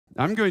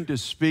I'm going to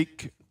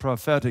speak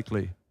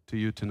prophetically to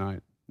you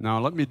tonight.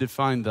 Now, let me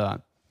define that.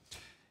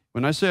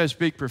 When I say I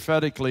speak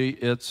prophetically,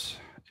 it's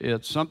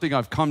something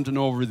I've come to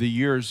know over the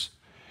years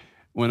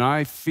when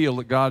I feel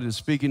that God is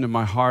speaking to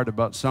my heart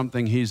about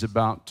something He's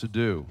about to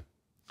do,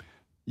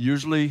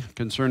 usually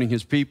concerning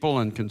His people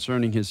and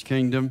concerning His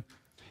kingdom.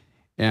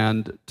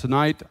 And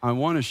tonight, I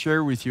want to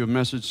share with you a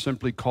message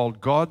simply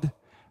called God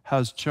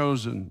Has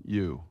Chosen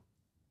You.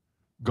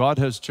 God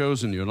has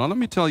chosen you. Now, let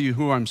me tell you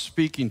who I'm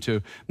speaking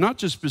to. Not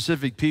just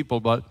specific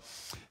people, but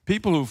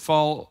people who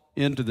fall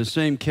into the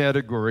same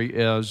category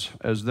as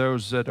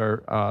those that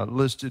are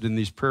listed in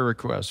these prayer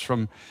requests.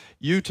 From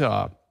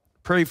Utah,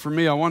 pray for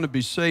me. I want to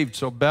be saved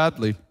so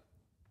badly,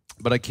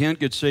 but I can't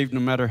get saved no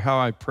matter how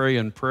I pray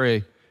and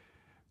pray.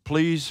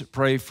 Please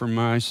pray for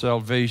my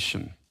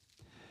salvation.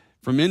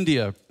 From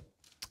India,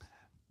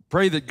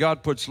 pray that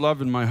God puts love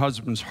in my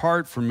husband's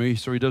heart for me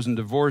so he doesn't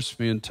divorce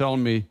me and tell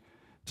me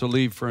to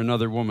leave for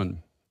another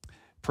woman.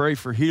 Pray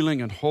for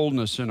healing and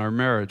wholeness in our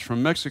marriage.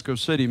 From Mexico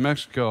City,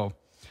 Mexico,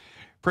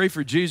 pray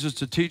for Jesus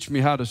to teach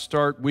me how to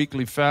start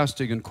weekly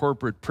fasting and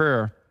corporate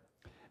prayer,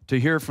 to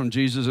hear from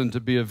Jesus and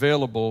to be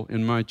available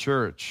in my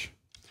church.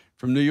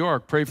 From New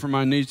York, pray for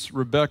my niece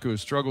Rebecca, who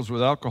struggles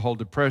with alcohol,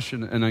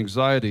 depression, and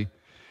anxiety.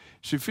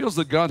 She feels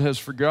that God has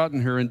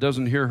forgotten her and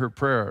doesn't hear her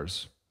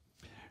prayers.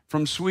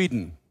 From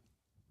Sweden,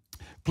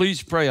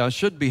 please pray. I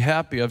should be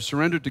happy. I've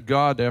surrendered to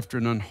God after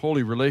an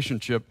unholy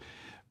relationship,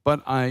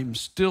 but I'm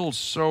still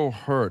so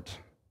hurt.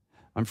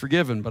 I'm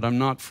forgiven, but I'm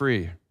not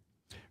free.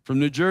 From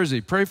New Jersey,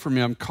 pray for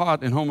me. I'm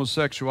caught in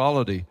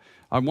homosexuality.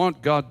 I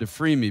want God to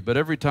free me, but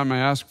every time I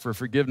ask for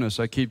forgiveness,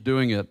 I keep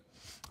doing it.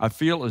 I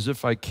feel as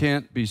if I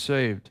can't be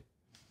saved.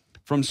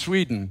 From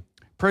Sweden,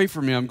 pray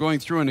for me. I'm going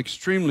through an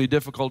extremely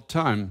difficult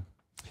time.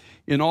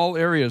 In all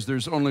areas,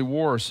 there's only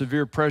war,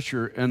 severe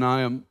pressure, and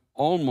I am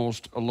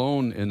almost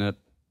alone in it.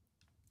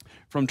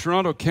 From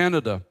Toronto,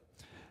 Canada,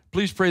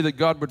 please pray that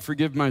God would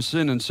forgive my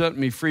sin and set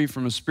me free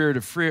from a spirit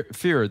of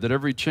fear, that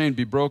every chain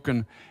be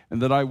broken,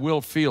 and that I will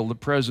feel the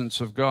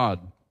presence of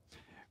God.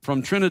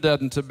 From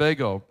Trinidad and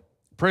Tobago,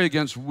 pray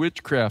against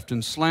witchcraft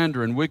and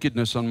slander and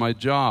wickedness on my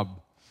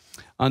job,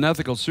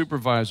 unethical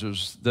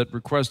supervisors that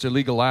request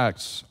illegal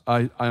acts.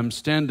 I am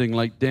standing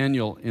like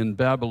Daniel in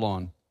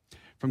Babylon.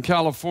 From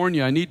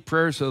California, I need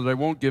prayer so that I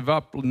won't give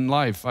up in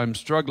life. I'm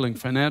struggling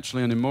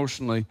financially and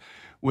emotionally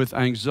with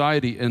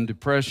anxiety and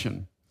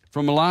depression.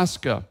 From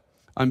Alaska,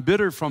 I'm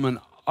bitter from an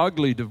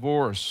ugly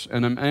divorce,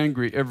 and I'm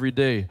angry every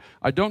day.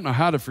 I don't know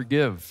how to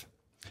forgive.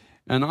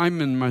 And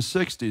I'm in my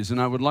 60s, and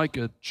I would like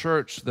a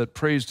church that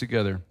prays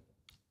together.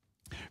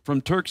 From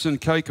Turks and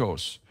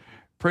Caicos,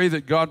 pray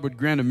that God would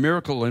grant a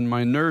miracle in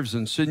my nerves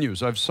and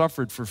sinews. I've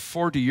suffered for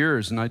 40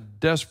 years, and I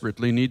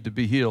desperately need to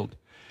be healed.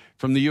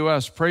 From the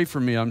U.S., pray for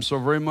me. I'm so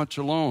very much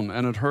alone,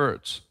 and it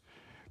hurts.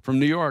 From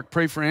New York,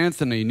 pray for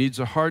Anthony. He needs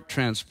a heart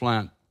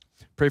transplant.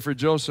 Pray for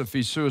Joseph.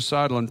 He's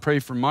suicidal. And pray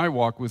for my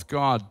walk with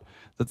God,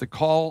 that the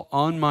call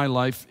on my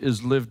life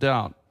is lived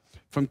out.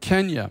 From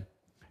Kenya,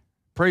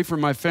 pray for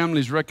my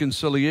family's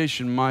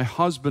reconciliation. My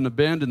husband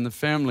abandoned the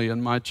family,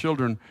 and my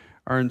children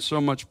are in so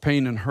much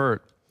pain and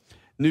hurt.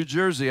 New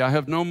Jersey, I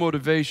have no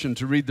motivation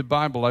to read the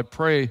Bible. I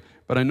pray,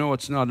 but I know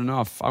it's not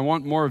enough. I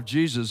want more of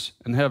Jesus,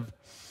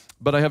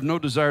 but I have no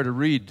desire to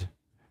read.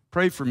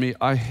 Pray for me.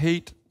 I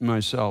hate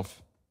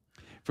myself.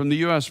 From the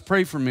U.S.,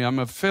 pray for me. I'm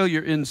a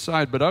failure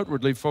inside, but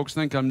outwardly, folks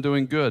think I'm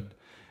doing good.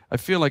 I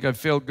feel like I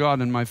failed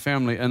God and my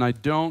family, and I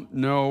don't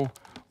know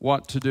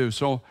what to do.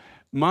 So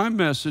my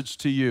message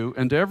to you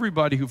and to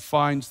everybody who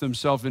finds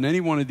themselves in any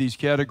one of these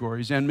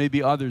categories, and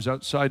maybe others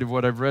outside of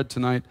what I've read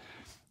tonight,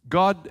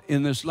 God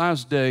in this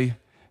last day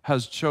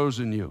has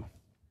chosen you.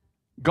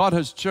 God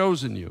has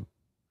chosen you.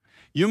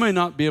 You may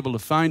not be able to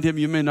find Him.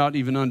 You may not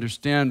even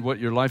understand what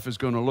your life is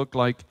going to look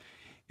like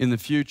in the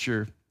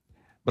future.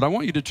 But I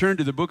want you to turn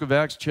to the book of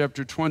Acts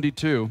chapter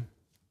 22,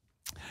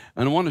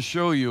 and I want to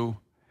show you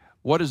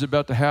what is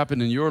about to happen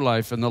in your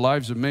life and the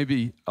lives of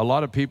maybe a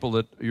lot of people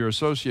that you're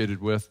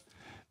associated with,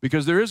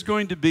 because there is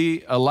going to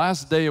be a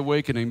last day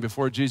awakening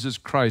before Jesus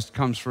Christ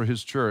comes for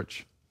His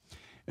church.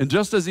 And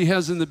just as He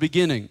has in the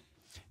beginning,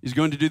 He's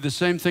going to do the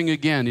same thing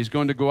again. He's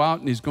going to go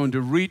out and He's going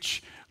to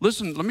reach.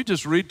 Listen, let me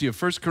just read to you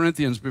 1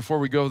 Corinthians before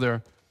we go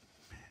there.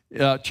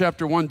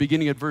 Chapter 1,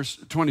 beginning at verse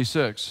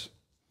 26.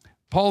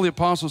 Paul the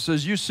apostle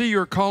says, "You see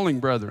your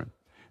calling, brethren.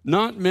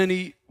 Not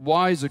many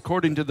wise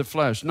according to the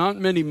flesh, not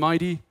many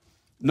mighty,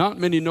 not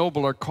many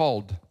noble are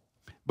called,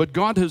 but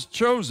God has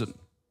chosen."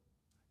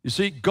 You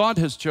see, God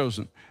has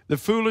chosen the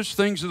foolish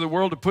things of the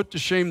world to put to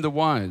shame the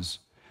wise.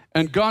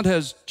 And God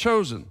has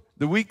chosen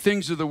the weak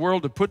things of the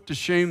world to put to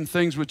shame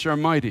things which are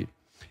mighty.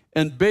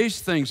 And base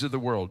things of the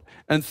world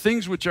and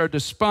things which are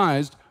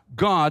despised,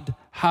 God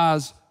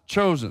has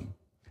chosen.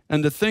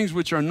 And the things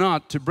which are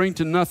not, to bring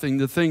to nothing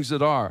the things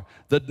that are,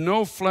 that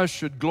no flesh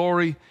should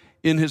glory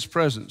in His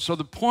presence. So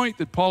the point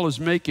that Paul is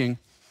making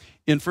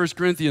in 1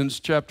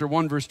 Corinthians chapter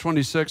 1, verse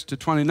 26 to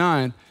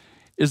 29,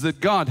 is that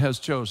God has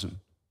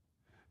chosen.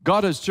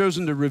 God has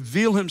chosen to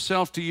reveal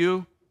Himself to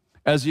you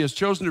as He has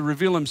chosen to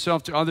reveal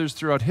Himself to others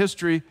throughout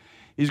history.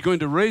 He's going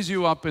to raise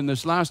you up in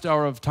this last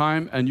hour of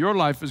time, and your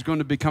life is going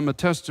to become a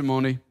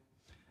testimony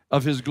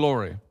of His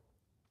glory.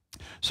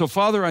 So,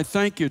 Father, I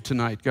thank you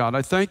tonight, God.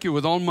 I thank you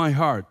with all my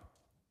heart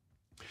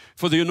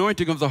for the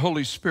anointing of the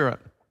Holy Spirit.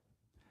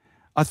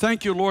 I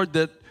thank you, Lord,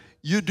 that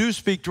you do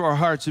speak to our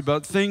hearts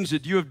about things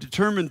that you have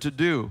determined to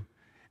do,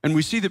 and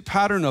we see the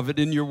pattern of it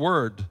in your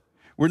word.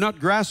 We're not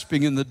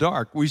grasping in the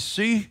dark. We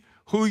see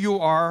who you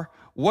are,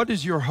 what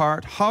is your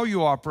heart, how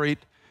you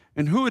operate,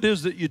 and who it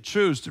is that you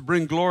choose to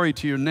bring glory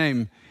to your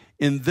name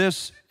in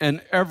this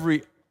and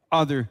every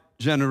other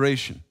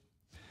generation.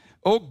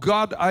 Oh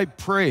God, I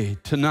pray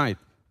tonight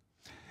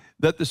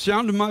that the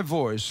sound of my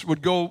voice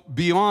would go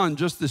beyond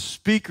just the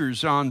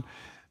speakers on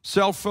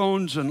cell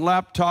phones and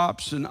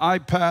laptops and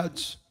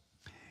iPads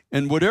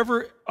and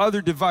whatever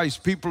other device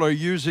people are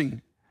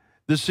using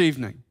this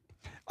evening.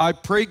 I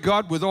pray,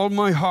 God, with all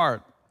my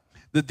heart,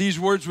 that these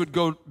words would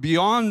go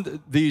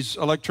beyond these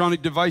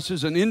electronic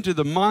devices and into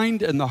the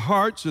mind and the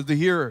hearts of the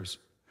hearers,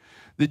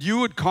 that you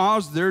would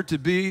cause there to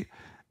be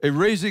a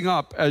raising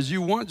up as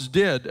you once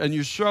did and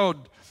you showed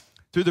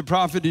through the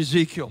prophet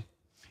Ezekiel,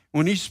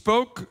 when he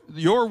spoke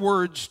your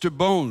words to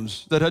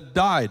bones that had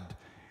died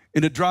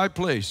in a dry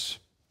place.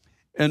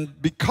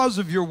 And because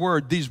of your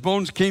word, these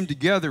bones came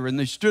together and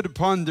they stood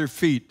upon their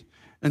feet,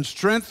 and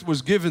strength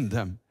was given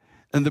them,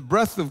 and the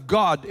breath of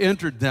God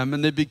entered them,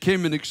 and they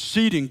became an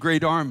exceeding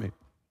great army.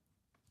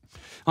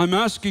 I'm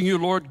asking you,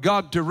 Lord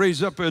God, to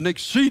raise up an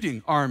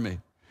exceeding army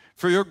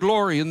for your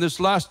glory in this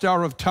last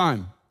hour of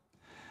time.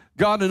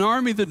 God, an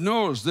army that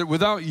knows that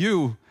without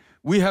you,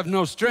 we have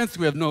no strength,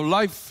 we have no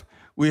life,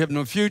 we have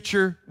no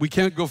future, we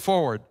can't go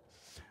forward.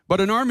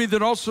 But an army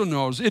that also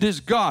knows it is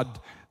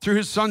God through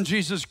his Son,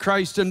 Jesus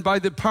Christ, and by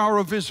the power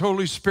of his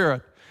Holy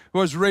Spirit,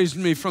 who has raised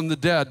me from the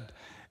dead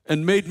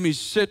and made me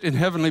sit in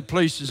heavenly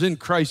places in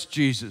Christ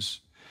Jesus.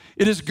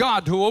 It is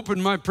God who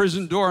opened my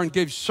prison door and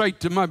gave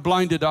sight to my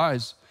blinded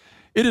eyes.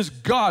 It is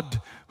God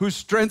who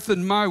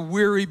strengthened my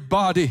weary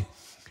body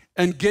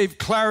and gave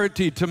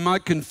clarity to my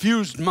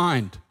confused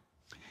mind.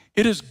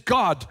 It is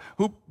God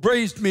who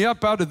raised me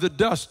up out of the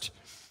dust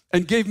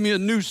and gave me a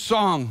new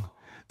song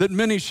that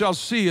many shall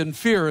see and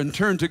fear and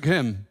turn to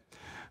him.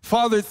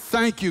 Father,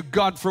 thank you,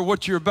 God, for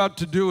what you're about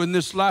to do in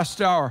this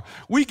last hour.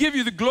 We give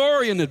you the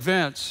glory in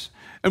advance.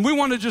 And we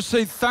want to just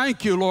say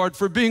thank you, Lord,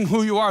 for being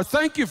who you are.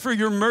 Thank you for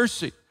your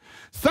mercy.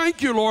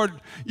 Thank you, Lord.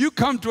 You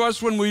come to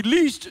us when we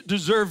least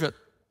deserve it.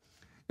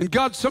 And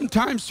God,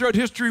 sometimes throughout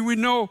history, we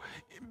know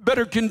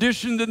better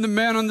condition than the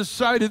man on the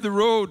side of the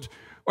road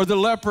or the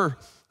leper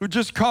who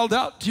just called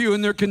out to you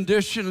in their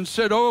condition and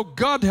said, oh,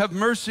 God, have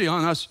mercy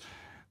on us.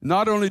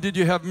 Not only did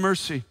you have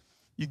mercy,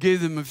 you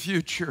gave them a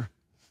future.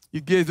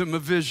 You gave them a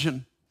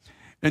vision.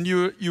 And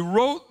you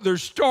wrote their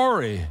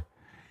story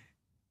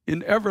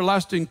in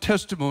everlasting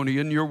testimony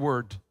in your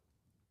word.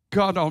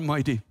 God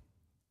Almighty,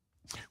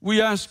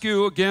 we ask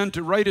you again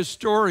to write a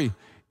story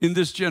in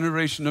this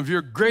generation of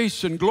your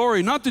grace and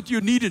glory. Not that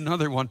you need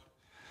another one,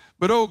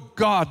 but oh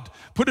God,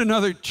 put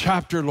another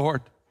chapter,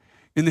 Lord,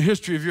 in the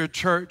history of your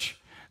church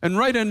and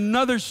write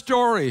another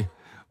story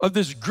of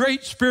this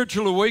great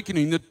spiritual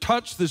awakening that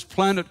touched this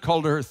planet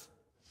called Earth.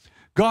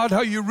 God,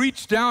 how you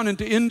reached down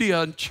into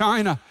India and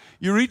China,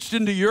 you reached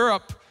into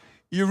Europe,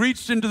 you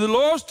reached into the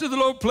lowest of the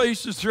low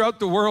places throughout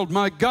the world,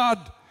 my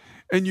God,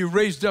 and you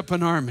raised up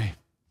an army,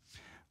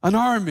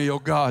 oh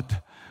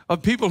God,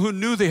 of people who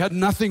knew they had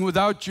nothing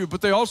without you, but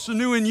they also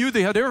knew in you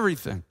they had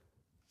everything.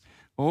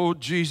 Oh,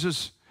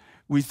 Jesus,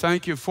 we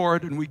thank you for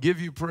it, and we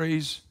give you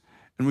praise,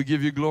 and we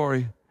give you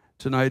glory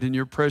tonight in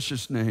your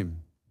precious name.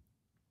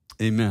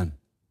 Amen.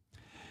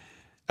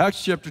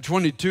 Acts chapter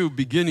 22,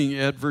 beginning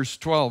at verse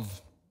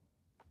 12.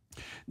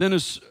 Then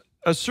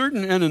a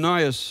certain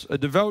Ananias, a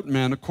devout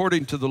man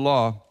according to the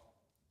law,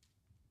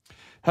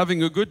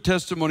 having a good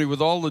testimony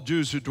with all the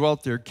Jews who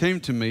dwelt there, came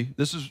to me.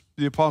 This is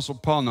the Apostle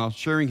Paul now,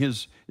 sharing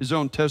his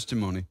own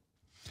testimony.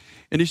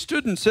 And he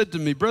stood and said to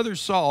me, Brother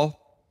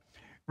Saul,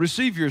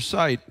 receive your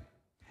sight.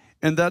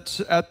 And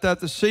at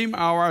the same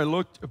hour I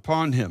looked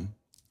upon him.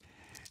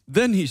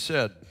 Then he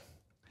said,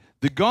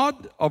 the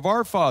God of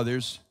our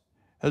fathers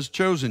has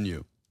chosen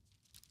you.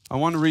 I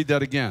want to read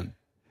that again.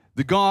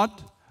 The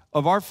God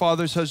of our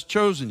fathers has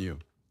chosen you,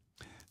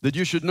 that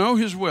you should know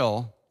his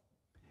will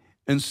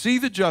and see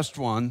the just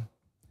one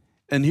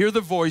and hear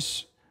the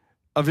voice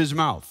of his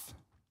mouth.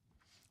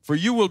 For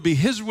you will be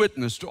his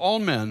witness to all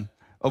men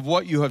of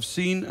what you have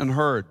seen and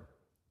heard.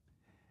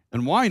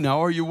 And why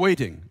now are you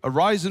waiting?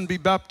 Arise and be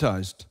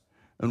baptized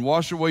and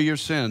wash away your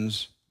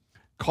sins,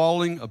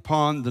 calling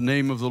upon the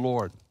name of the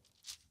Lord.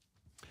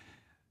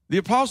 The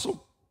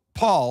Apostle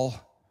Paul,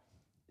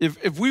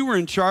 if we were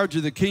in charge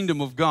of the kingdom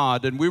of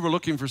God and we were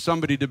looking for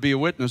somebody to be a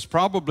witness,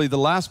 probably the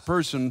last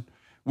person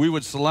we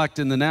would select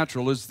in the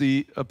natural is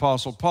the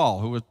Apostle Paul,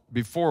 who was,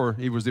 before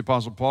he was the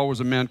Apostle Paul, was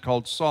a man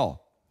called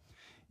Saul.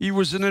 He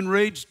was an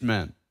enraged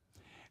man,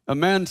 a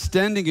man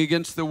standing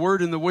against the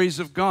word and the ways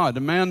of God,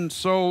 a man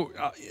so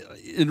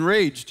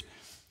enraged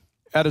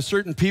at a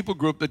certain people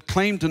group that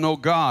claimed to know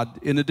God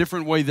in a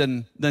different way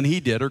than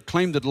he did, or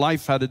claimed that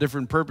life had a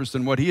different purpose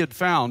than what he had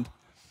found,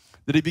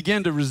 that he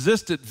began to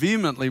resist it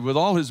vehemently with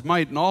all his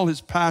might and all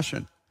his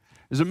passion.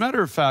 As a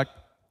matter of fact,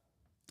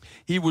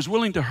 he was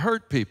willing to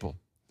hurt people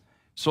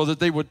so that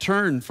they would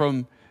turn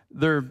from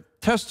their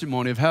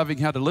testimony of having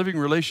had a living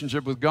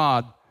relationship with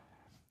God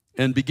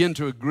and begin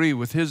to agree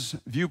with his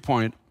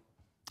viewpoint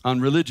on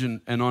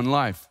religion and on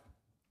life.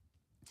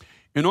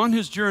 And on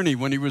his journey,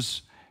 when he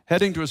was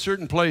heading to a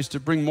certain place to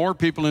bring more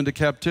people into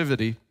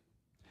captivity,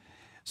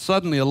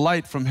 suddenly a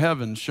light from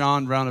heaven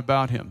shone round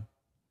about him.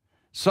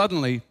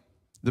 Suddenly,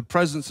 the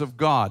presence of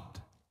God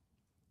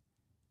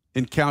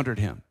encountered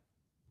him.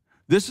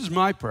 This is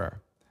my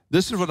prayer.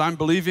 This is what I'm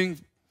believing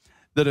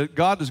that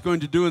God is going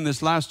to do in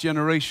this last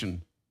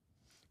generation.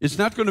 It's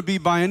not going to be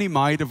by any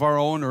might of our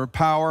own or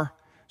power.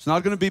 It's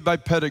not going to be by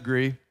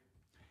pedigree.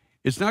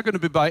 It's not going to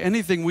be by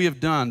anything we have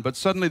done, but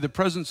suddenly the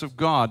presence of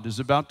God is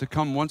about to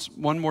come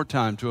one more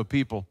time to a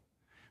people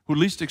who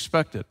least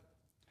expect it.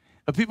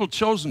 A people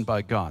chosen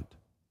by God.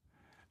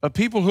 A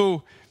people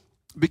who,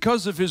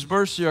 because of his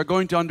mercy, are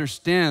going to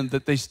understand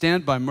that they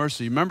stand by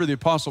mercy. Remember, the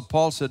Apostle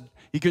Paul said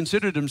he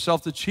considered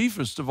himself the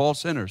chiefest of all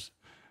sinners,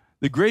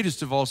 the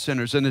greatest of all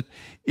sinners, and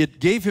it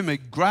gave him a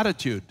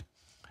gratitude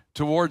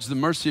towards the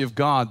mercy of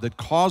God that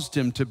caused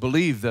him to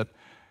believe that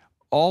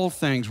all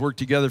things work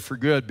together for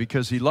good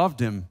because he loved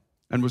him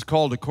and was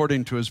called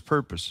according to his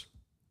purpose.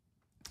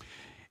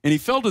 And he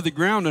fell to the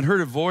ground and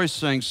heard a voice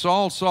saying,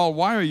 "Saul, Saul,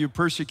 why are you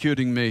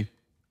persecuting me?"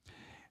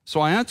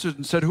 So I answered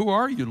and said, "Who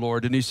are you,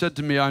 Lord?" And he said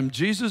to me, "I'm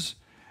Jesus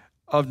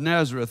of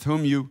Nazareth,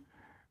 whom you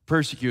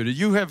persecuted.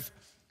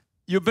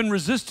 You've been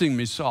resisting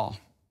me, Saul."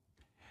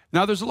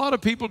 Now, there's a lot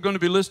of people going to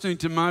be listening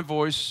to my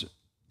voice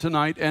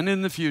tonight and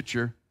in the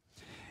future,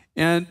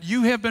 and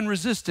you have been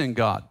resisting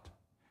God.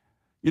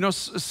 You know,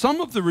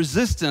 some of the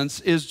resistance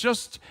is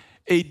just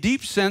a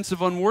deep sense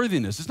of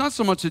unworthiness. It's not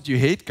so much that you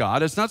hate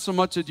God. It's not so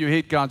much that you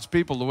hate God's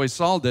people the way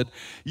Saul did.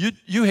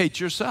 You hate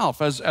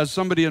yourself. As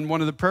somebody in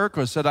one of the prayer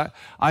requests said,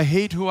 I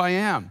hate who I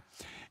am.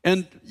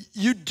 And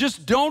you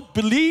just don't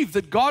believe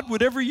that God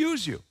would ever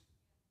use you.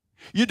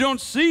 You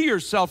don't see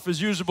yourself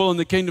as usable in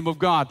the kingdom of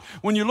God.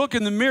 When you look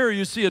in the mirror,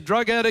 you see a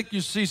drug addict,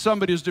 you see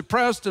somebody who's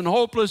depressed and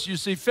hopeless, you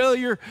see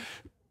failure.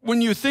 When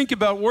you think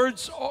about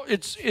words,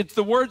 it's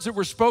the words that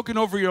were spoken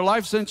over your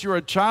life since you were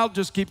a child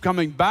just keep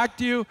coming back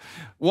to you,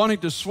 wanting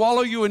to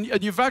swallow you,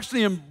 and you've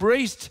actually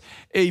embraced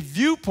a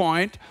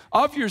viewpoint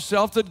of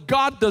yourself that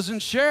God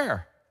doesn't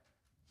share.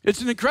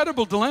 It's an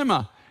incredible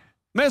dilemma.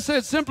 May I say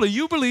it simply,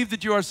 you believe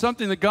that you are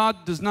something that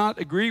God does not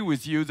agree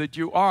with you that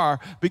you are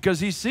because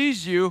he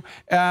sees you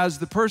as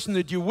the person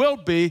that you will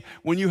be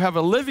when you have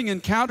a living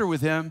encounter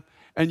with him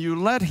and you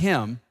let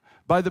him,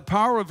 by the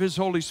power of his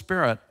Holy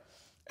Spirit,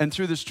 and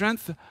through the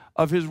strength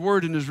of his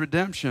word and his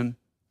redemption,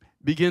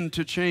 begin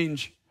to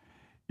change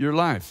your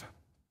life.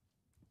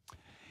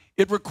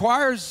 It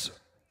requires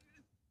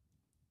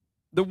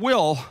the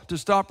will to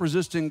stop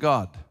resisting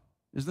God.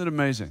 Isn't it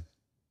amazing?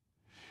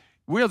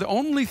 We are the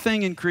only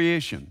thing in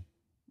creation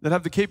that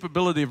have the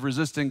capability of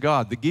resisting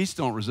God. The geese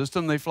don't resist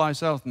him, they fly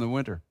south in the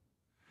winter.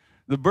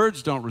 The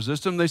birds don't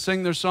resist him, they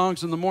sing their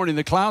songs in the morning.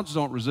 The clouds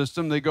don't resist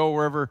him, they go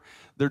wherever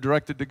they're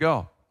directed to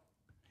go.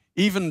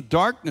 Even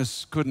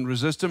darkness couldn't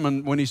resist him,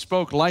 and when he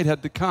spoke, light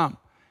had to come.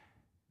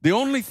 The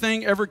only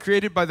thing ever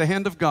created by the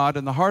hand of God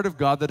and the heart of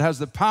God that has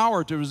the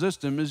power to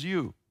resist him is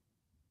you.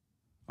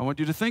 I want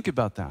you to think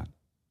about that.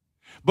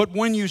 But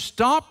when you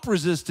stop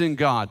resisting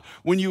God,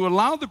 when you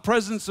allow the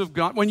presence of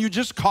God, when you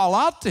just call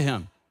out to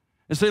him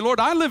and say, "Lord,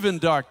 I live in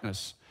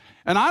darkness,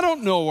 and I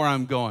don't know where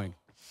I'm going,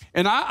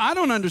 and I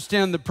don't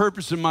understand the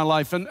purpose in my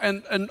life,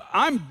 and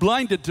I'm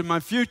blinded to my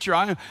future.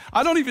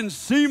 I don't even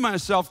see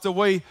myself the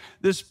way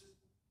this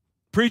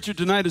preacher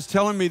tonight is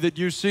telling me that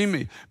you see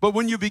me." But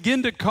when you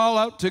begin to call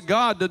out to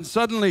God, then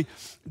suddenly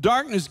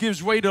darkness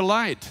gives way to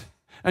light,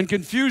 and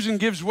confusion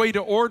gives way to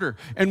order,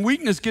 and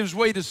weakness gives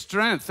way to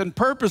strength, and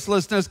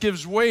purposelessness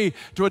gives way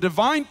to a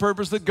divine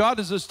purpose that God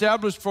has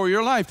established for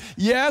your life.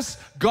 Yes,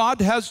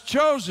 God has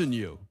chosen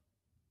you.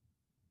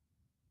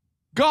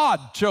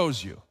 God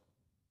chose you.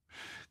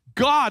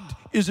 God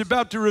is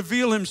about to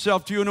reveal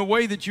himself to you in a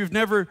way that you've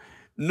never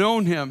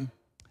known him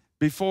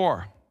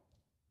before.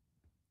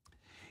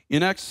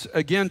 In Acts,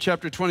 again,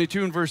 chapter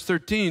 22 and verse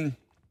 13,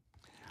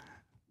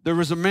 there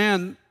was a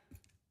man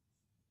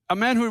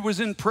who was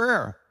in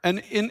prayer. And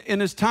in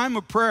his time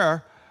of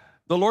prayer,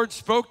 the Lord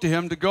spoke to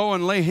him to go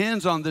and lay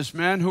hands on this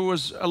man who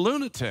was a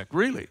lunatic,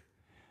 really.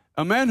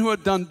 A man who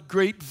had done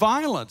great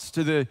violence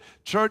to the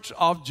church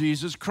of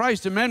Jesus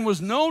Christ. A man who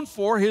was known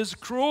for his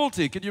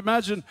cruelty. Could you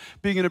imagine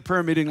being in a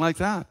prayer meeting like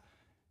that?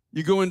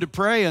 You go in to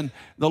pray, and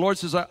the Lord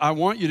says, I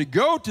want you to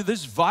go to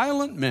this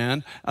violent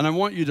man, and I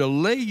want you to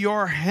lay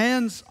your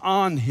hands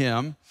on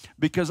him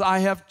because I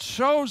have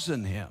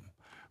chosen him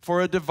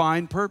for a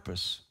divine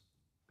purpose.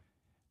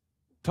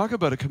 Talk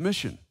about a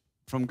commission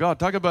from God.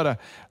 Talk about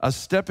a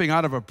stepping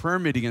out of a prayer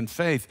meeting in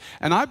faith.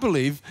 And I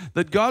believe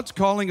that God's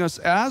calling us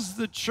as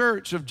the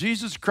church of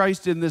Jesus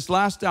Christ in this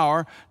last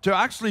hour to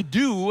actually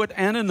do what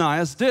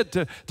Ananias did,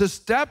 to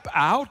step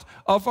out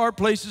of our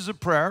places of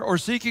prayer or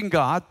seeking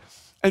God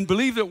and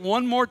believe that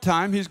one more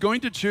time he's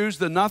going to choose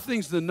the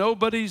nothings, the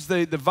nobodies,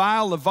 the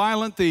vile, the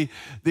violent, the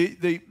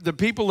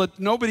people that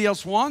nobody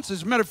else wants.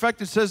 As a matter of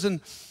fact, it says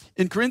in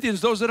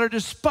Corinthians, those that are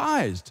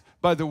despised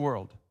by the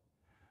world.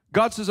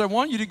 God says, I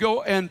want you to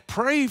go and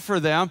pray for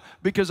them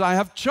because I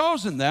have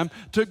chosen them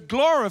to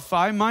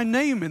glorify my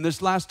name in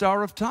this last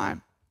hour of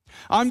time.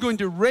 I'm going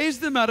to raise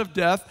them out of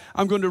death.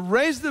 I'm going to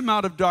raise them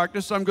out of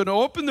darkness. I'm going to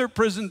open their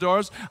prison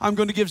doors. I'm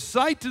going to give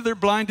sight to their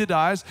blinded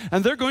eyes,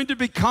 and they're going to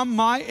become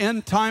my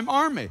end-time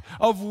army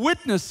of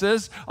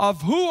witnesses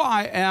of who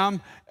I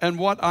am and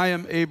what I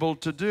am able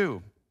to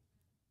do.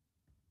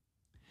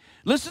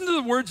 Listen to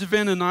the words of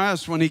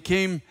Ananias when he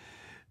came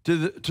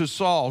to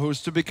Saul, who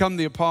was to become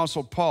the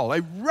Apostle Paul,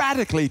 a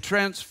radically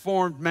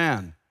transformed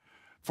man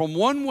from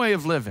one way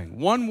of living,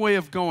 one way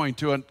of going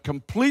to a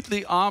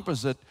completely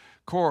opposite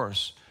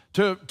course.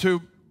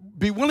 To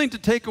be willing to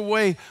take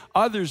away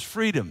others'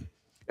 freedom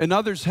and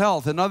others'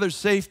 health and others'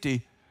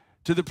 safety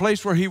to the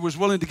place where he was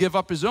willing to give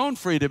up his own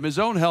freedom, his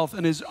own health,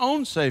 and his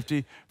own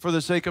safety for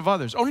the sake of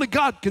others. Only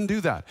God can do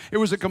that. It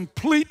was a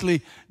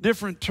completely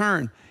different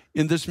turn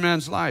in this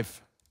man's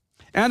life.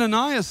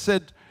 Ananias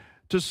said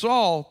to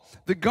Saul,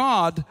 the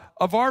God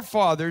of our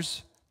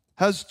fathers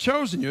has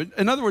chosen you.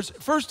 In other words,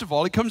 first of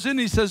all, he comes in and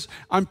he says,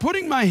 I'm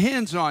putting my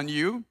hands on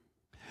you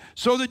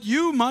so that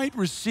you might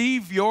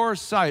receive your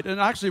sight. And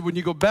actually, when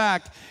you go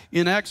back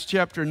in Acts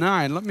chapter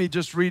 9, let me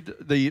just read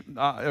the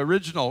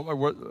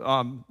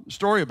original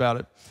story about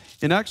it.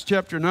 In Acts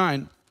chapter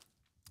 9,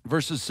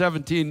 verses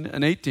 17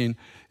 and 18,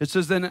 it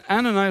says, Then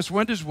Ananias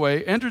went his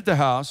way, entered the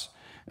house,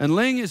 and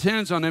laying his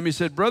hands on him, he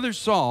said, Brother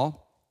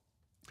Saul,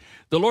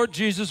 the Lord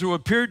Jesus, who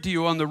appeared to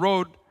you on the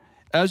road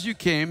as you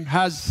came,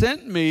 has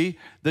sent me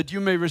that you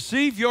may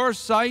receive your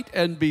sight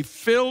and be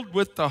filled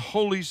with the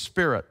Holy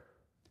Spirit.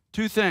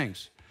 Two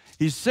things.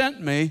 He sent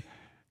me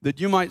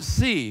that you might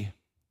see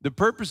the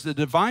purpose, the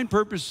divine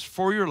purpose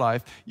for your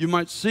life. You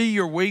might see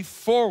your way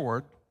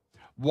forward,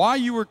 why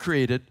you were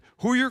created,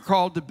 who you're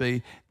called to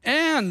be,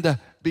 and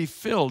be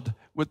filled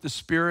with the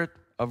Spirit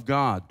of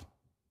God.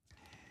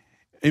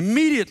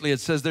 Immediately, it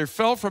says, there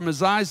fell from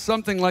his eyes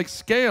something like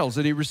scales,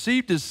 and he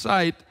received his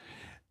sight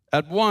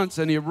at once,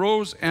 and he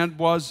arose and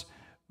was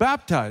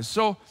baptized.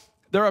 So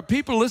there are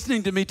people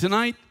listening to me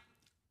tonight.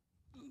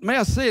 May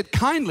I say it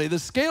kindly, the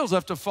scales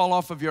have to fall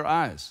off of your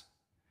eyes.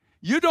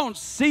 You don't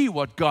see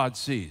what God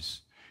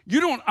sees. You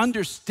don't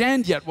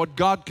understand yet what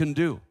God can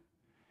do.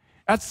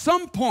 At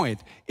some point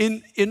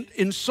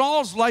in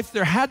Saul's life,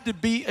 there had to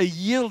be a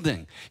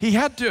yielding.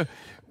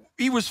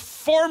 He was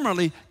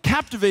formerly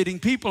captivating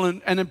people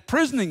and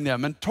imprisoning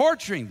them and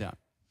torturing them.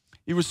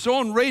 He was so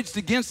enraged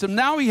against them.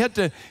 Now he had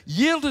to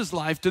yield his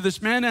life to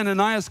this man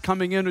Ananias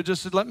coming in who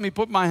just said, let me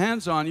put my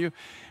hands on you.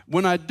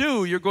 When I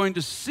do, you're going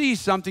to see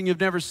something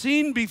you've never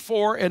seen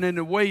before and in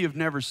a way you've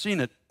never seen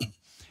it.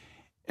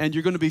 And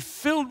you're going to be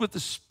filled with the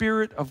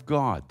Spirit of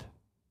God.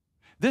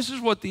 This is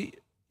what the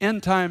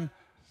end-time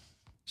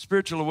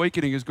spiritual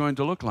awakening is going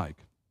to look like.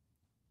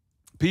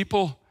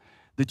 People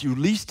that you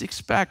least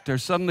expect are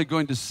suddenly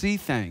going to see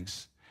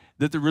things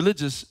that the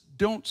religious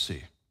don't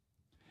see.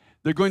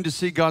 They're going to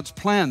see God's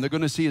plan. They're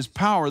going to see His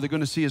power. They're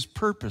going to see His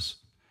purpose.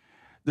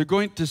 They're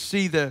going to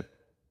see the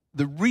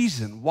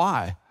reason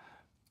why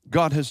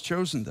God has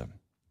chosen them.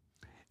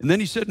 And then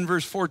he said in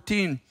verse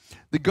 14,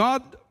 the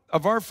God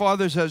of our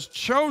fathers has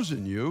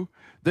chosen you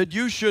that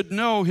you should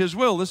know His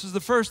will. This is the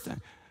first thing,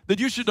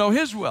 that you should know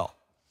His will.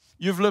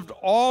 You've lived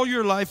all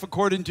your life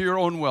according to your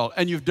own will,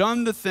 and you've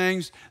done the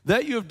things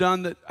that you've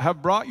done that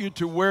have brought you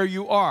to where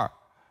you are.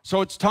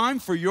 So it's time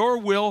for your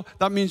will,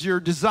 that means your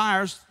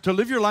desires, to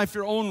live your life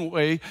your own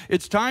way.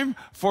 It's time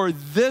for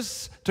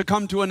this to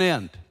come to an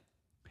end.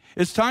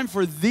 It's time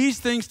for these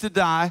things to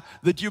die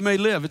that you may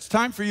live. It's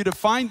time for you to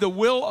find the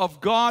will of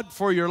God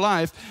for your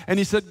life. And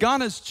he said,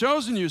 God has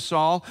chosen you,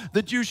 Saul,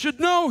 that you should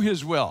know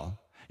His will.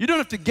 You don't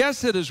have to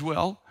guess at His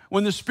will.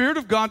 When the Spirit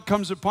of God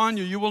comes upon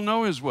you, you will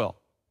know His will.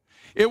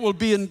 It will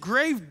be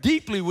engraved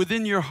deeply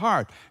within your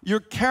heart, your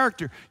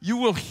character. You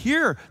will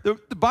hear, the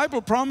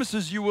Bible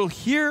promises you will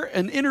hear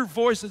an inner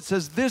voice that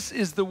says, this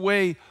is the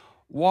way,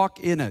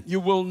 walk in it.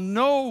 You will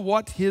know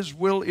what His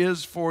will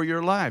is for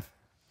your life.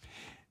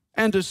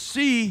 And to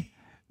see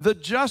the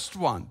just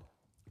one,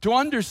 to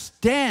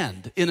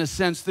understand, in a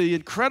sense, the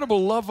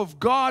incredible love of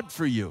God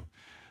for you.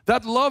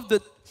 That love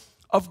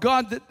of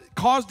God that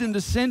caused Him to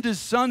send His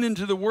Son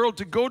into the world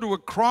to go to a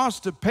cross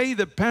to pay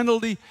the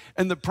penalty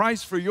and the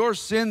price for your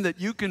sin,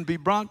 that you can be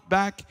brought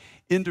back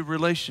into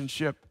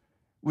relationship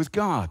with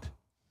God.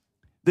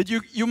 That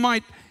you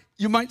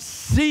might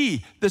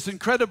see this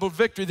incredible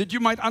victory, that you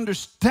might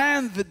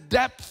understand the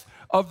depth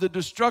of the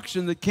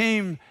destruction that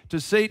came to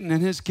Satan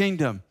and his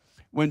kingdom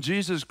when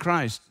Jesus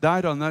Christ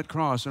died on that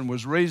cross and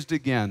was raised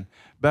again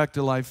back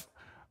to life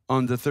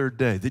on the third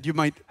day. That you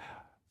might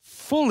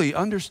fully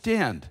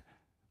understand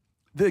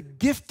the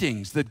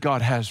giftings that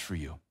God has for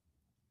you.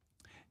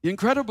 The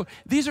incredible,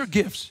 these are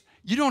gifts.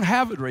 You don't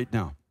have it right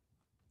now.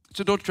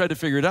 So don't try to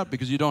figure it out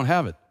because you don't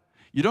have it.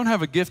 You don't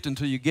have a gift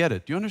until you get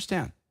it. Do you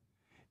understand?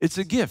 It's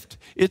a gift.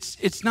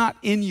 It's not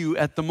in you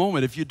at the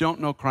moment if you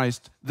don't know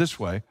Christ this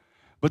way.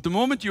 But the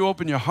moment you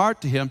open your heart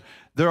to him,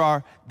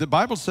 the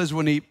Bible says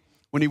when he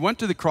went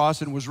to the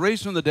cross and was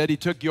raised from the dead, he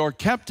took your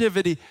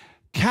captivity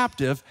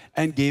captive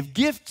and gave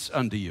gifts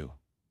unto you.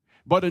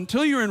 But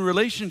until you're in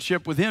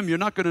relationship with him, you're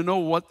not going to know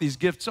what these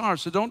gifts are,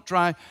 so don't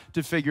try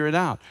to figure it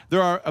out.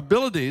 There are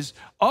abilities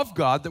of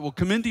God that will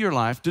come into your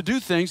life to do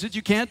things that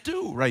you can't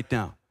do right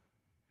now.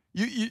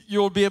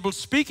 You'll be able to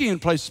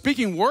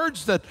speaking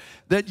words that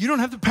you don't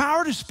have the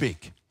power to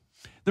speak.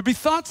 There'll be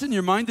thoughts in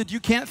your mind that you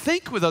can't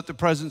think without the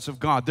presence of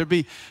God. There'll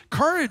be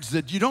courage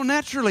that you don't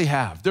naturally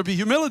have. There'll be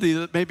humility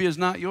that maybe is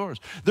not yours.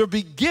 There'll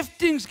be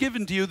giftings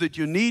given to you that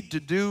you need to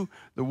do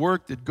the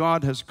work that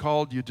God has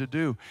called you to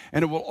do.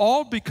 And it will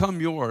all become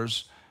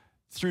yours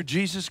through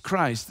Jesus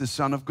Christ, the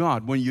Son of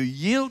God, when you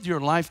yield your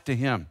life to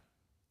him.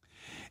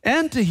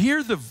 And to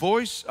hear the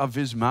voice of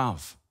his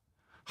mouth.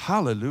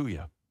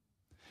 Hallelujah.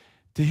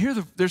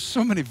 There's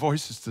so many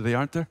voices today,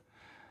 aren't there?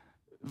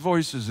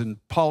 Voices in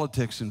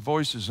politics and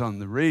voices on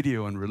the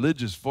radio and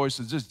religious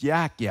voices, just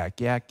yak,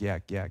 yak, yak,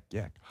 yak, yak,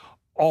 yak,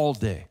 all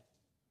day.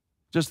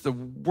 Just the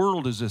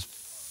world is just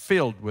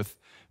filled with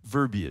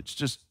verbiage,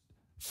 just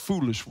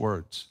foolish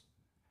words.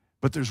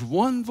 But there's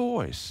one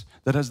voice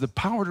that has the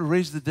power to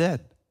raise the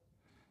dead.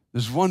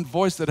 There's one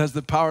voice that has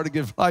the power to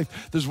give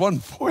life. There's one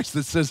voice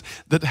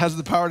that has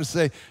the power to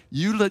say,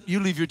 you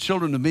leave your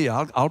children to me,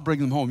 I'll bring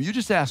them home. You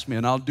just ask me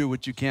and I'll do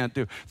what you can't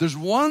do. There's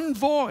one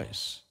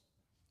voice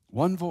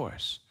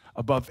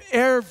above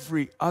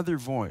every other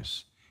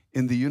voice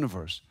in the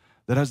universe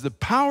that has the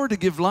power to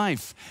give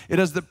life. It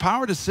has the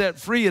power to set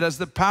free. It has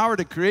the power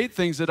to create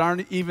things that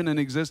aren't even in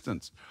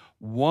existence.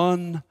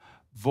 One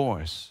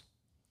voice.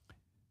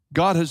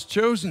 God has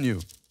chosen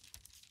you.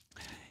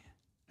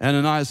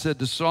 Ananias said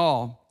to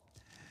Saul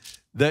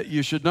that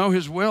you should know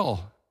his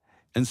will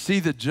and see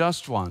the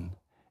just one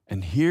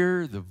and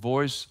hear the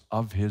voice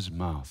of his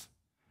mouth.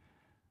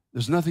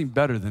 There's nothing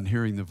better than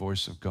hearing the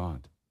voice of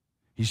God.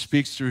 He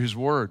speaks through his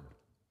word.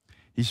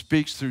 He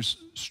speaks through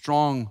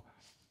strong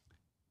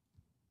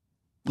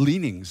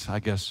leanings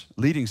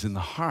in the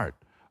heart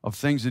of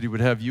things that he would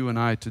have you and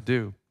I to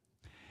do.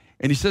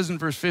 And he says in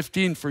verse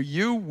 15, for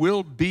you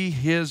will be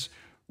his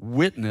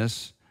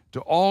witness to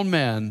all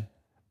men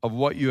of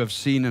what you have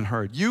seen and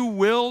heard. You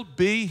will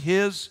be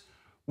his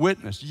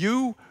witness.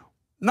 You,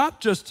 not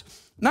just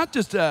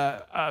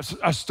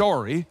a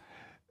story,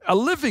 a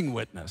living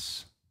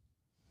witness.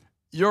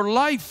 Your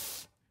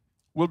life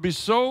will be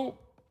so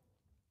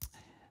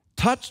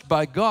touched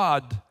by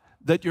God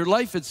that your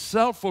life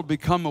itself will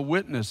become a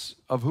witness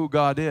of who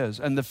God is.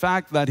 And the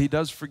fact that he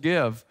does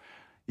forgive,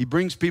 he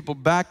brings people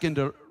back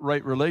into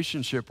right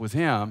relationship with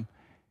him.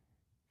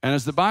 And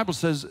as the Bible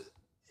says,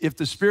 if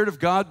the Spirit of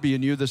God be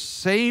in you, the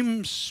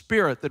same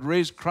Spirit that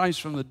raised Christ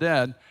from the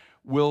dead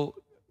will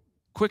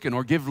quicken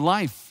or give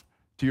life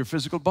to your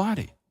physical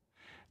body.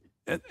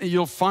 And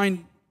you'll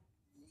find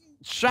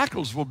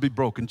shackles will be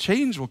broken,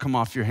 chains will come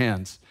off your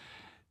hands.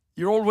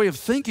 Your old way of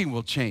thinking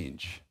will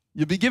change.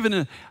 You'll be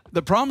given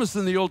the promise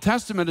in the Old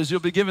Testament is you'll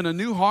be given a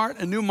new heart,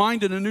 a new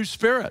mind, and a new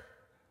spirit.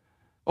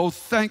 Oh,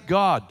 thank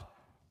God.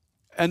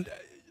 And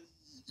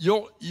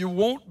you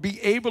won't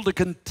be able to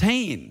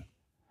contain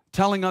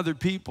telling other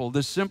people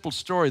this simple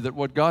story that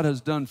what God has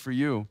done for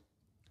you,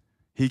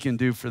 he can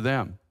do for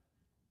them.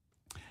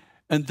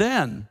 And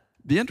then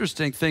the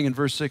interesting thing in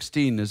verse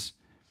 16 is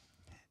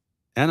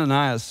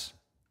Ananias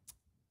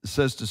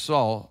says to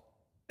Saul,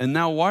 and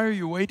now why are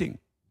you waiting?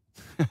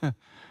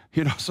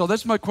 So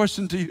that's my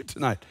question to you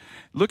tonight.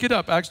 Look it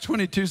up, Acts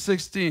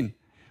 22:16.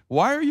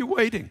 Why are you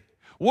waiting?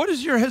 What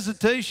is your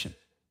hesitation?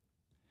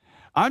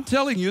 I'm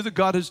telling you that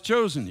God has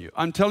chosen you.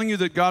 I'm telling you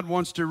that God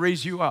wants to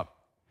raise you up.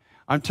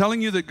 I'm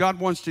telling you that God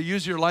wants to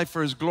use your life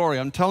for his glory.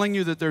 I'm telling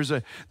you that there's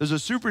a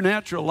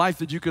supernatural life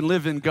that you can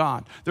live in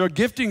God. There are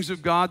giftings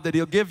of God that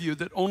he'll give you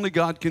that only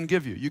God can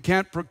give you. You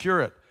can't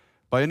procure it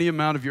by any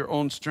amount of your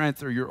own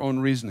strength or your own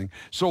reasoning.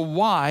 So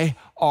why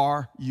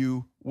are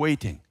you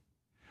waiting?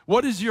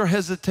 What is your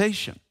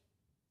hesitation?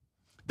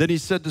 Then he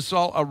said to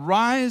Saul,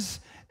 arise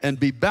and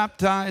be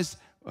baptized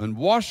and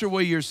wash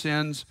away your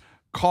sins,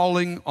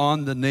 calling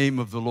on the name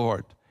of the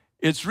Lord.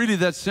 It's really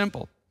that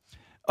simple.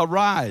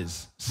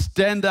 Arise,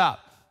 stand up.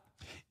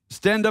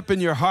 Stand up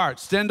in your heart,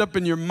 stand up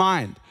in your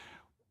mind.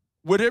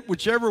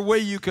 Whichever way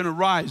you can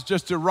arise,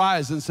 just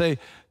arise and say,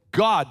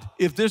 God,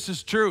 if this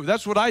is true.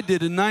 That's what I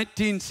did in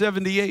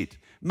 1978.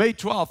 May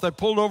 12th, I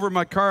pulled over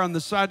my car on the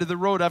side of the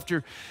road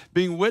after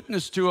being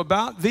witnessed to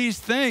about these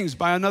things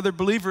by another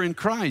believer in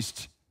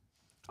Christ.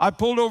 I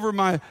pulled over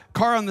my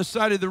car on the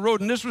side of the road,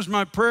 and this was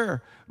my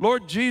prayer.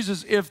 Lord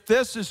Jesus, if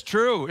this is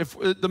true, if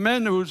the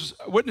man who was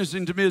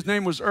witnessing to me, his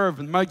name was Irv,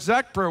 and my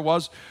exact prayer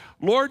was,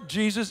 Lord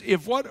Jesus,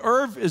 if what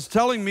Irv is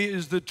telling me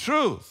is the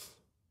truth.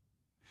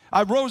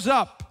 I rose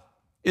up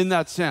in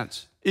that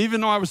sense.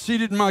 Even though I was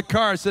seated in my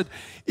car, I said,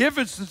 if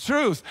it's the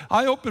truth,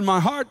 I open my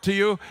heart to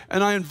you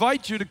and I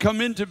invite you to come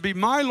in to be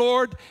my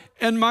Lord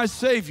and my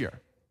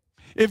Savior.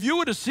 If you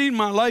would have seen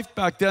my life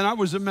back then, I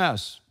was a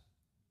mess.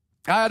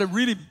 I had a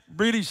really,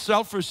 really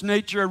selfish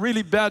nature, a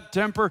really bad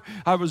temper.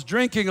 I was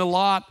drinking a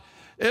lot.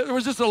 It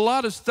was just a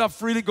lot of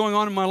stuff really going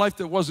on in my life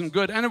that wasn't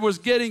good. And it was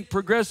getting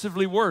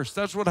progressively worse.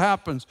 That's what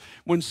happens.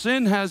 When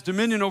sin has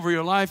dominion over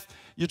your life,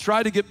 you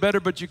try to get better,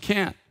 but you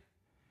can't.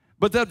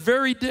 But that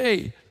very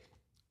day,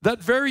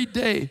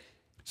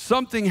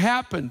 something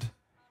happened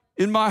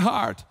in my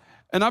heart,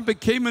 and I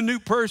became a new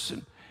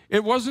person.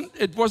 It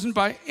wasn't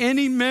by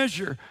any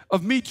measure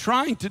of me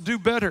trying to do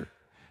better.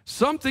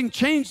 Something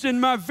changed in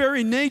my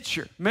very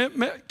nature.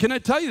 Can I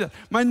tell you that?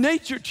 My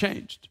nature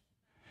changed.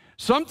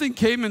 Something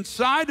came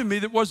inside of me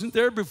that wasn't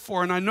there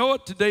before, and I know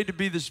it today to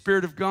be the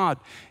Spirit of God.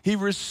 He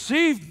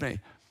received me.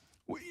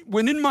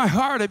 When in my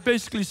heart I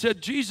basically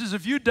said, Jesus,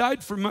 if you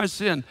died for my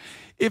sin,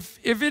 if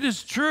it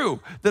is true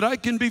that I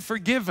can be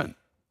forgiven,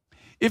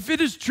 if it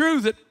is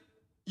true that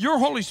your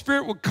Holy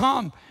Spirit will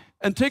come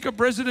and take up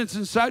residence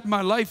inside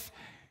my life,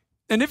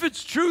 and if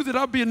it's true that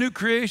I'll be a new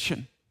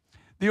creation,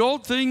 the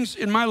old things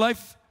in my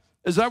life,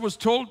 as I was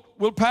told,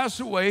 will pass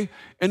away,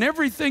 and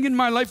everything in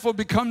my life will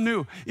become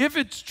new. If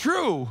it's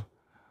true,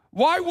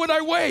 why would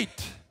I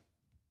wait?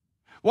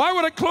 Why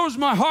would I close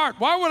my heart?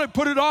 Why would I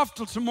put it off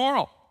till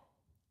tomorrow?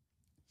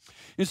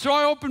 And so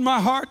I opened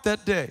my heart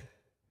that day.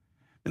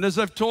 And as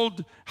I've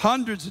told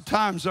hundreds of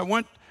times, I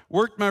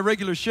worked my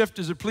regular shift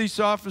as a police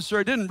officer.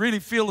 I didn't really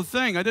feel a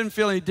thing. I didn't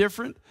feel any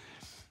different.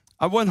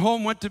 I went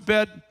home, went to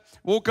bed,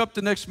 woke up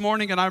the next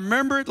morning, and I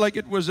remember it like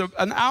it was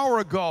an hour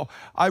ago.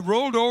 I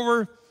rolled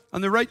over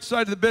on the right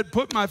side of the bed,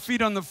 put my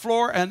feet on the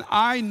floor, and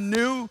I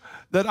knew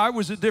that I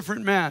was a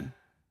different man.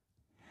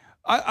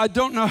 I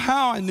don't know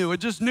how I knew. I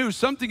just knew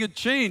something had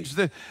changed.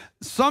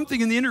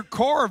 Something in the inner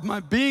core of my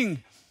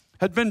being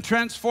had been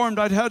transformed.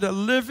 I'd had a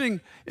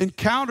living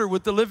encounter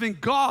with the living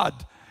God.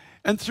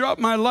 And throughout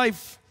my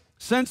life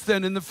since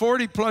then, in the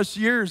 40-plus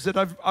years that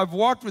I've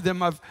walked with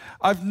him,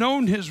 I've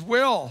known his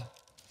will.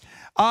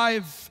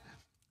 I've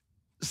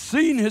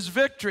seen his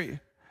victory.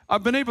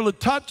 I've been able to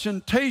touch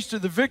and taste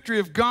of the victory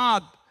of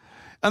God.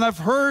 And I've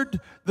heard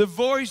the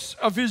voice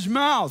of his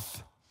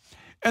mouth.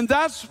 And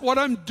that's what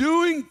I'm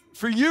doing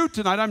for you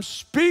tonight. I'm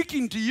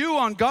speaking to you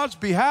on God's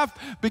behalf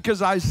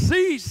because I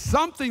see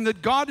something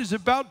that God is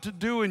about to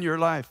do in your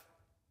life.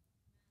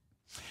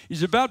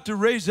 He's about to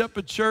raise up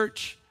a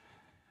church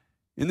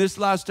in this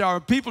last hour.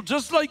 People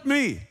just like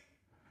me,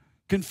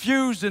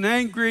 confused and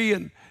angry,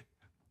 and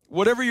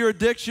whatever your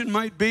addiction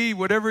might be,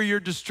 whatever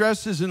your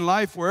distress is in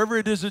life, wherever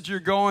it is that you're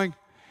going,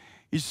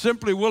 he's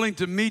simply willing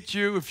to meet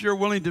you if you're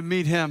willing to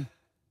meet him.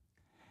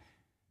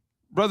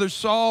 Brother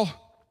Saul,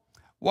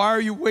 why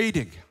are you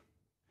waiting?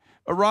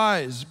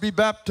 Arise, be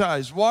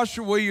baptized, wash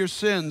away your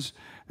sins,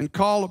 and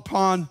call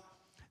upon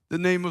the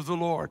name of the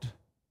Lord.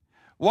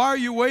 Why are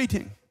you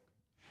waiting?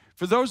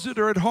 For those that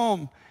are at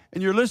home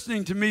and you're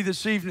listening to me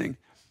this evening,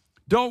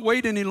 don't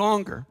wait any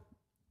longer.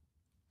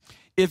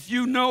 If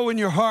you know in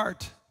your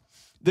heart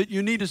that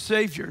you need a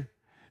Savior,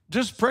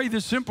 just pray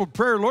this simple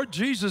prayer. Lord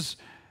Jesus,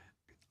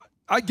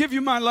 I give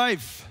you my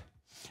life.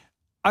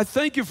 I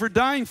thank you for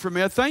dying for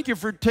me. I thank you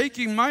for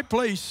taking my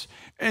place,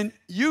 and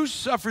you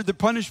suffered the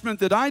punishment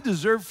that I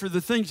deserve for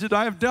the things that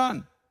I have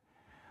done.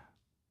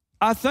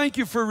 I thank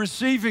you for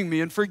receiving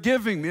me and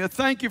forgiving me. I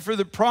thank you for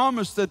the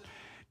promise that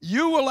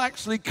you will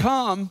actually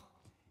come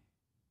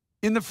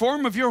in the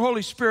form of your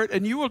Holy Spirit,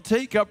 and you will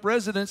take up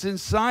residence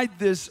inside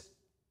this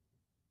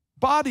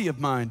body of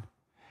mine,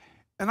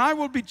 and I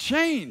will be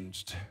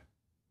changed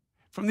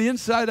from the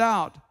inside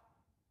out.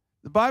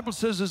 The Bible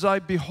says, as I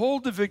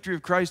behold the victory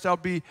of Christ, I'll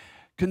be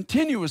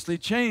continuously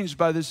changed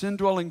by this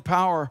indwelling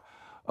power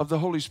of the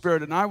Holy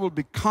Spirit, and I will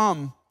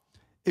become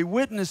a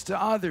witness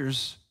to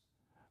others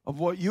of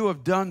what you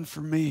have done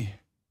for me.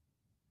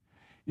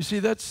 You see,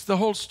 that's the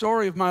whole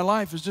story of my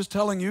life, is just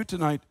telling you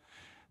tonight,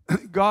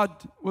 God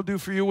will do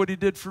for you what he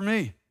did for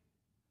me.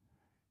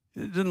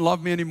 He didn't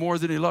love me any more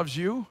than he loves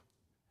you.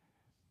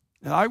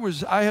 And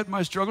I had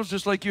my struggles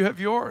just like you have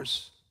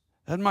yours.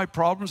 I had my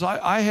problems.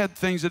 I had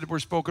things that were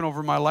spoken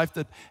over my life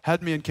that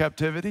had me in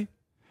captivity.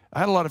 I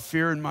had a lot of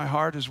fear in my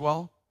heart as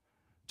well,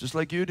 just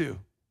like you do.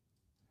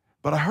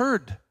 But I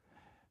heard,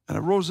 and I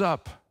rose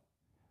up,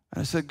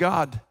 and I said,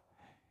 God,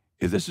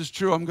 if this is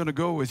true, I'm going to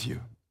go with you.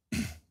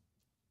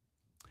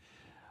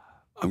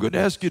 I'm going to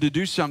ask you to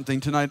do something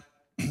tonight,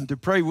 to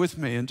pray with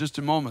me in just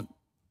a moment.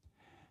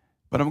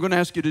 But I'm going to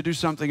ask you to do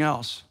something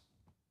else.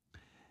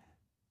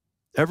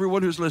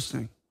 Everyone who's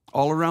listening,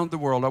 all around the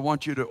world, I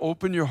want you to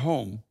open your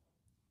home,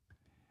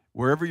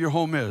 wherever your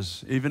home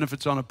is, even if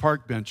it's on a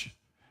park bench.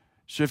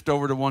 Shift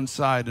over to one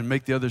side and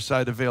make the other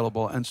side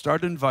available, and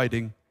start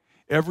inviting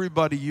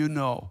everybody you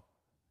know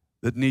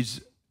that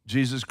needs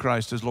Jesus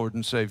Christ as Lord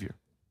and Savior.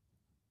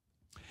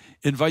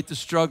 Invite the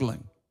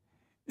struggling.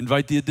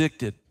 Invite the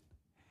addicted.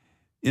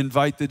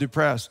 Invite the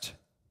depressed.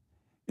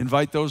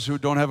 Invite those who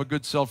don't have a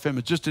good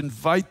self-image. Just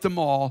invite them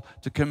all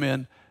to come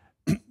in,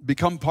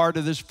 become part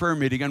of this prayer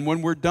meeting. And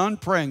when we're done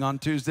praying on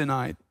Tuesday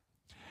night,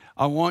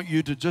 I want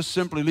you to just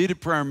simply lead a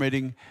prayer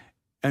meeting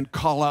and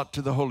call out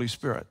to the Holy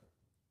Spirit.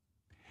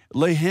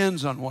 Lay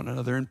hands on one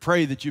another and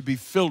pray that you be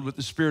filled with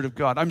the Spirit of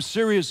God. I'm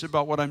serious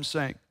about what I'm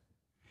saying.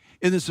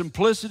 in the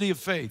simplicity of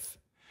faith.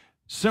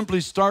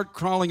 Simply start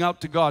crawling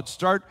out to God.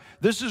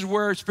 This is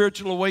where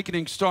spiritual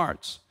awakening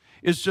starts.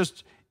 It's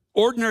just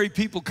ordinary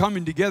people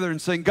coming together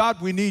and saying,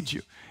 God, we need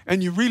you.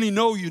 And you really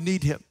know you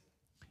need him.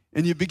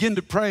 And you begin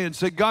to pray and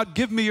say, God,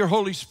 give me your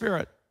Holy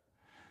Spirit.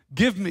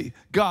 Give me,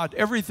 God,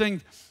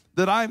 everything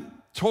that I'm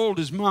told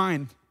is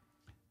mine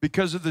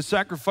because of the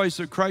sacrifice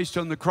of Christ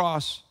on the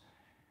cross.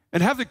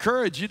 And have the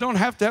courage. You don't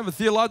have to have a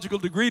theological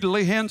degree to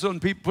lay hands on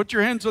people. Put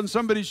your hands on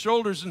somebody's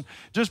shoulders and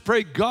just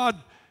pray,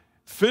 God,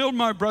 fill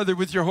my brother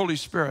with your Holy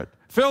Spirit.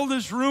 Fill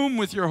this room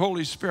with your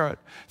Holy Spirit.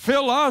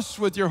 Fill us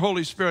with your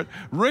Holy Spirit.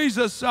 Raise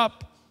us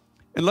up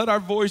and let our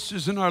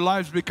voices and our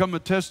lives become a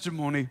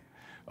testimony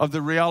of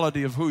the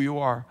reality of who you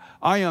are.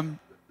 I am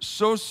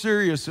so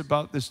serious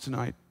about this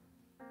tonight.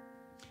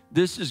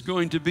 This is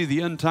going to be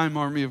the end-time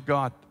army of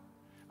God.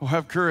 Oh,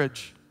 have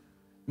courage,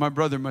 my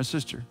brother, my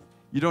sister.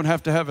 You don't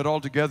have to have it all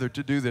together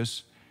to do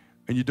this,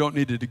 and you don't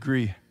need a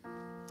degree.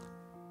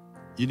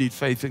 You need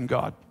faith in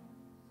God.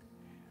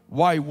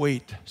 Why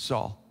wait,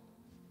 Saul?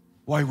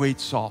 Why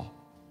wait, Saul?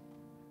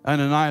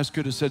 Ananias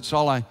could have said,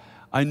 Saul,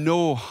 I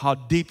know how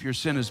deep your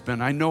sin has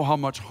been. I know how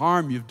much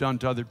harm you've done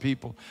to other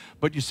people.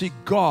 But you see,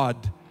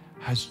 God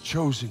has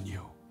chosen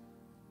you.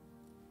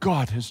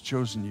 God has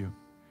chosen you.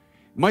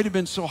 It might have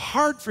been so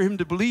hard for him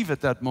to believe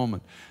at that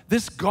moment.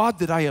 This God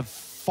that I have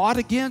fought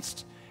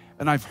against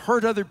and I've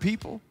hurt other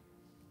people,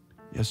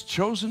 he has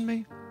chosen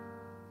me.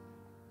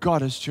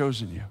 God has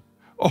chosen you.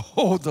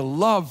 Oh, the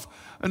love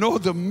and oh,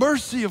 the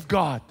mercy of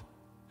God,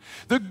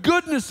 the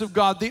goodness of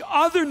God, the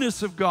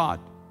otherness of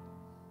God.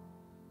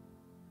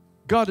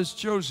 God has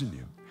chosen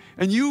you.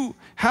 And you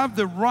have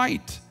the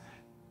right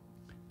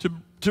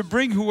to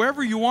bring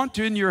whoever you want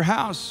to in your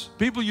house,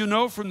 people you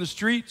know from the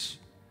streets.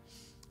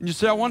 And you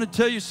say, I want to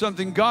tell you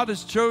something. God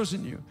has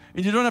chosen you.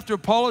 And you don't have to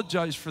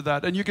apologize for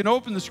that. And you can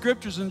open the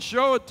scriptures and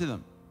show it to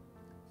them.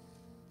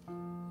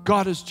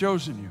 God has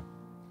chosen you.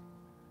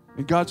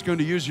 And God's going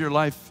to use your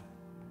life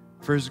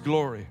for his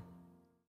glory.